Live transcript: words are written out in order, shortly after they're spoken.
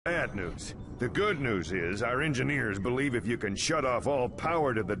Bad news. The good news is our engineers believe if you can shut off all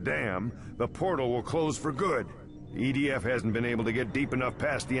power to the dam, the portal will close for good. The EDF hasn't been able to get deep enough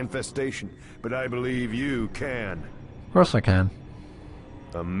past the infestation, but I believe you can. Of course I can.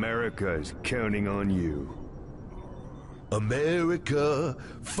 America is counting on you. America,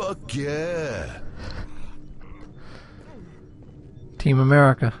 fuck yeah. Team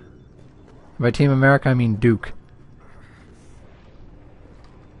America. By Team America, I mean Duke.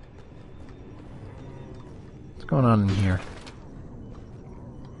 What's going on in here?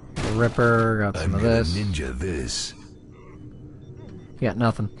 The Ripper, got some of this. Ninja this. Got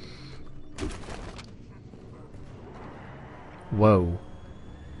nothing. Whoa.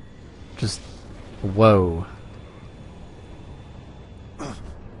 Just... whoa.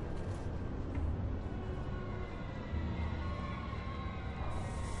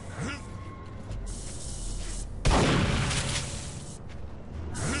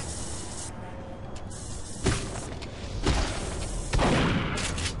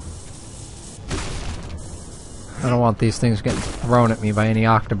 I don't want these things getting thrown at me by any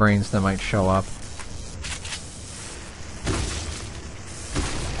octobrains that might show up.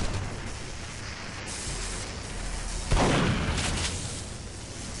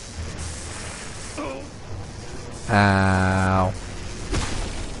 Ow.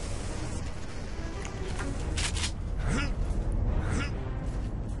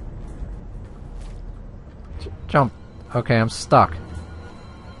 Jump. Okay, I'm stuck.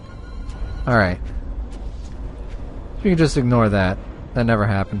 Alright. You can just ignore that. That never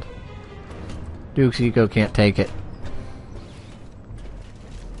happened. Duke's ego can't take it.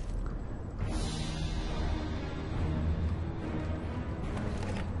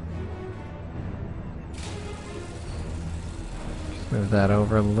 Just move that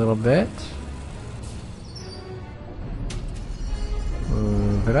over a little bit.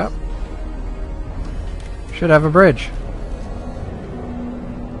 Move it up. Should have a bridge.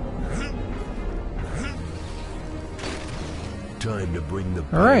 Time to bring the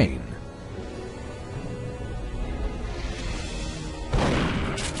pain. All right.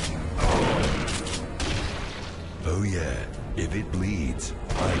 Oh yeah, if it bleeds,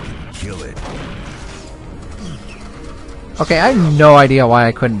 I can kill it. Okay, I have no idea why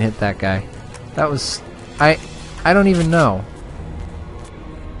I couldn't hit that guy. That was... I don't even know.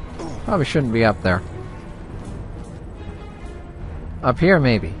 Probably shouldn't be up there. Up here,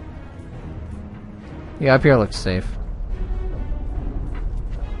 maybe. Yeah, up here looks safe.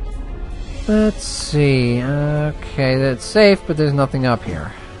 Let's see. Okay, that's safe, but there's nothing up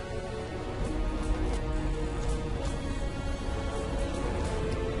here.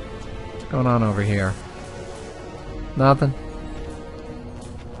 What's going on over here? Nothing.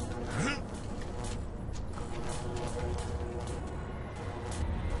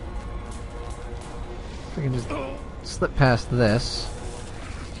 I can just slip past this.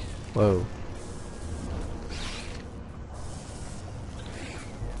 Whoa.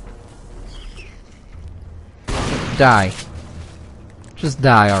 Die. Just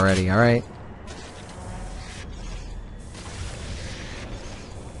die already, alright?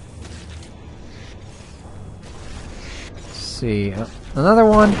 Let's see. Another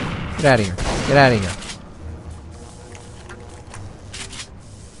one? Get out of here. Get out of here.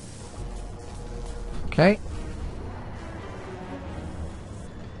 Okay.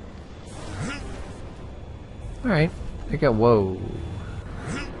 Alright. I got... whoa.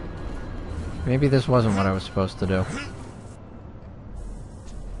 Maybe this wasn't what I was supposed to do.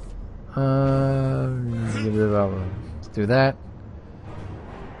 Let's do that.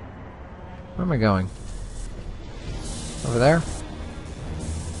 Where am I going? Over there?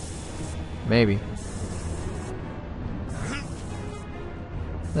 Maybe.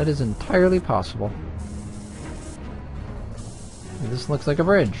 That is entirely possible. This looks like a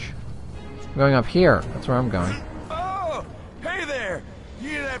bridge. I'm going up here. That's where I'm going. Oh, hey there!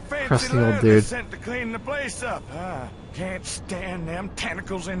 You that fancy Crusty old lad dude. sent to clean the place up. Can't stand them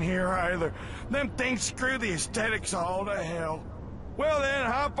tentacles in here either. Them things screw the aesthetics all to hell. Well then,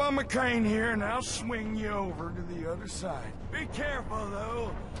 hop on my crane here and I'll swing you over to the other side. Be careful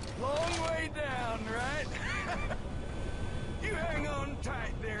though. Long way down, right? You hang on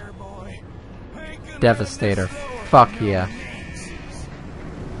tight there, boy. Ain't gonna Devastator. let this slow Fuck up, you yeah. know.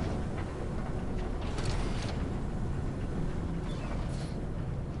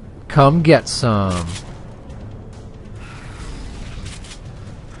 Come get some.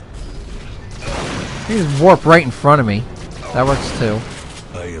 You just warp right in front of me. That works too.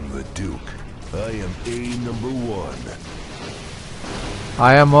 I am the Duke. I am A#1.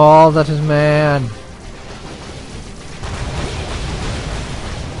 I am all that is man.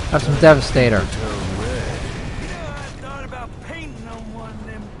 Have some Devastator. You know, I thought about painting on one of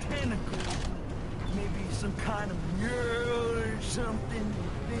them tentacles. Maybe some kind of mural or something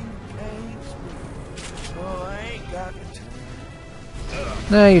with big paints. But, oh, I ain't got the time.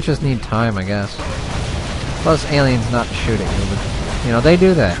 Nah, you just need time, I guess. Plus, aliens not to shoot at you, but, you know, they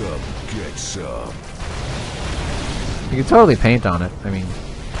do that. Come get some. You can totally paint on it. I mean,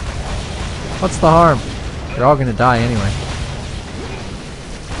 what's the harm? You're all gonna die anyway.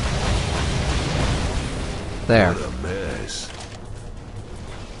 There. What a mess.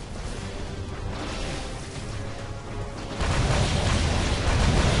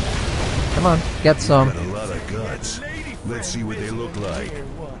 Come on, get some. Got a lot of guts. Let's see what they look like.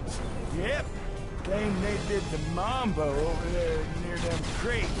 Yep. Claim they did the mambo over there near them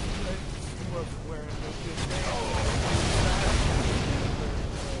crates. But he wasn't wearing no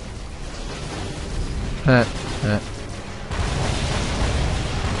good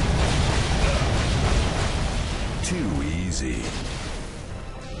Too easy.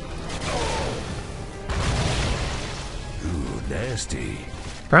 Ooh, nasty.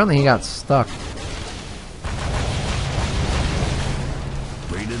 Apparently he got stuck.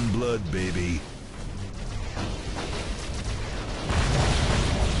 Raining blood, baby.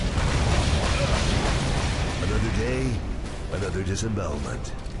 Another day, another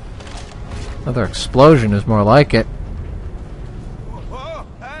disembowelment. Another explosion is more like it. Whoa,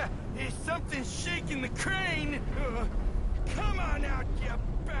 is something shaking the crane? Come on out, you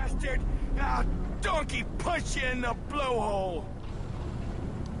bastard! I'll donkey punch you in the blowhole!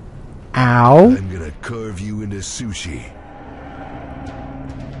 Ow. I'm gonna carve you into sushi.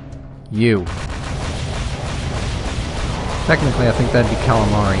 You. Technically, I think that'd be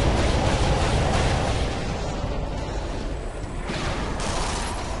calamari.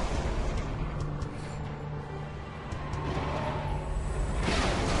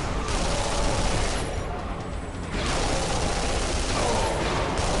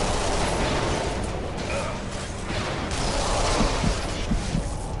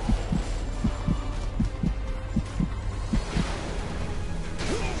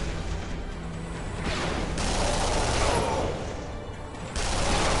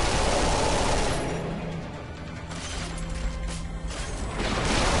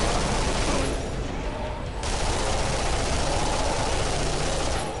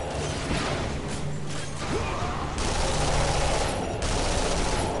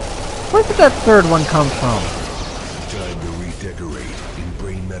 Where did that third one come from? Time to redecorate in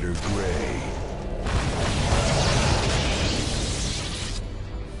brain matter gray.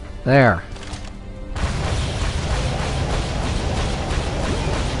 There.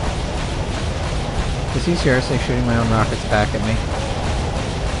 Is he seriously shooting my own rockets back at me?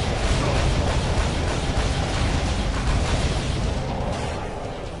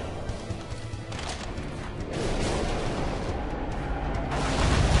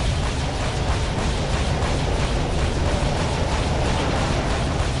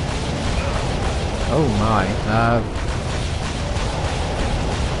 Oh my.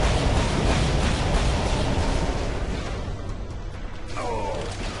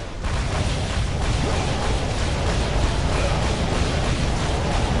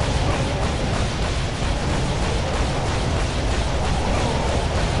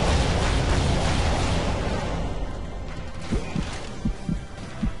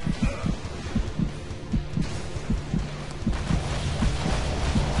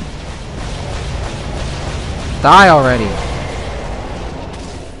 Die already!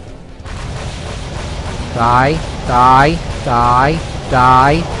 Die, die, die,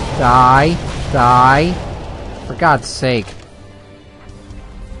 die, die, die. For God's sake.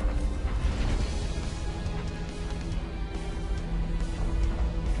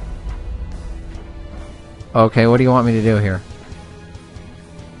 Okay, what do you want me to do here?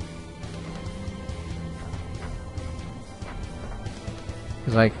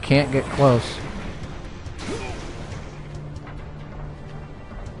 Because I can't get close.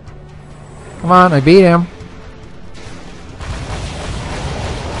 Come on, I beat him.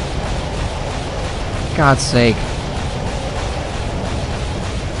 God's sake.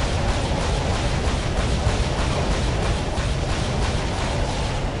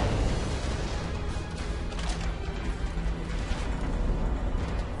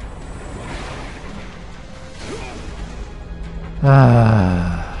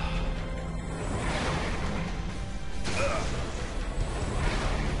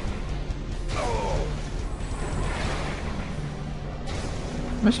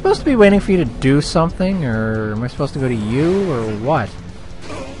 Am I supposed to be waiting for you to do something, or am I supposed to go to you, or what?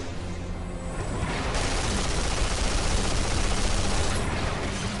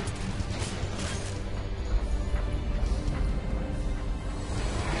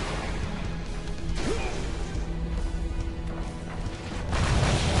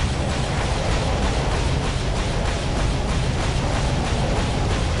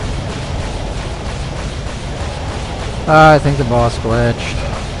 I think the boss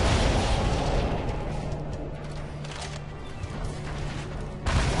glitched.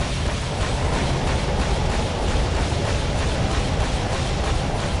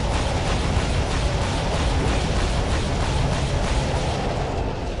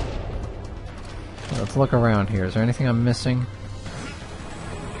 Let's look around here. Is there anything I'm missing?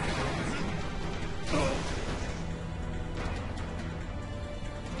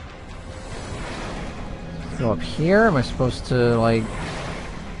 Go up here? Am I supposed to, like...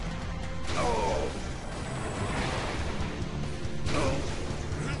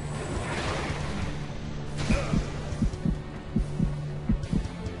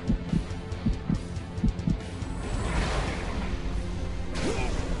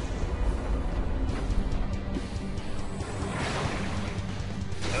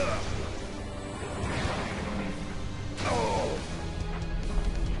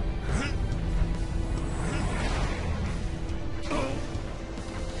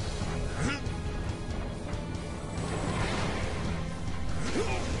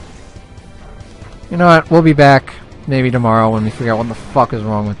 You know what? We'll be back maybe tomorrow when we figure out what the fuck is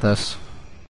wrong with this.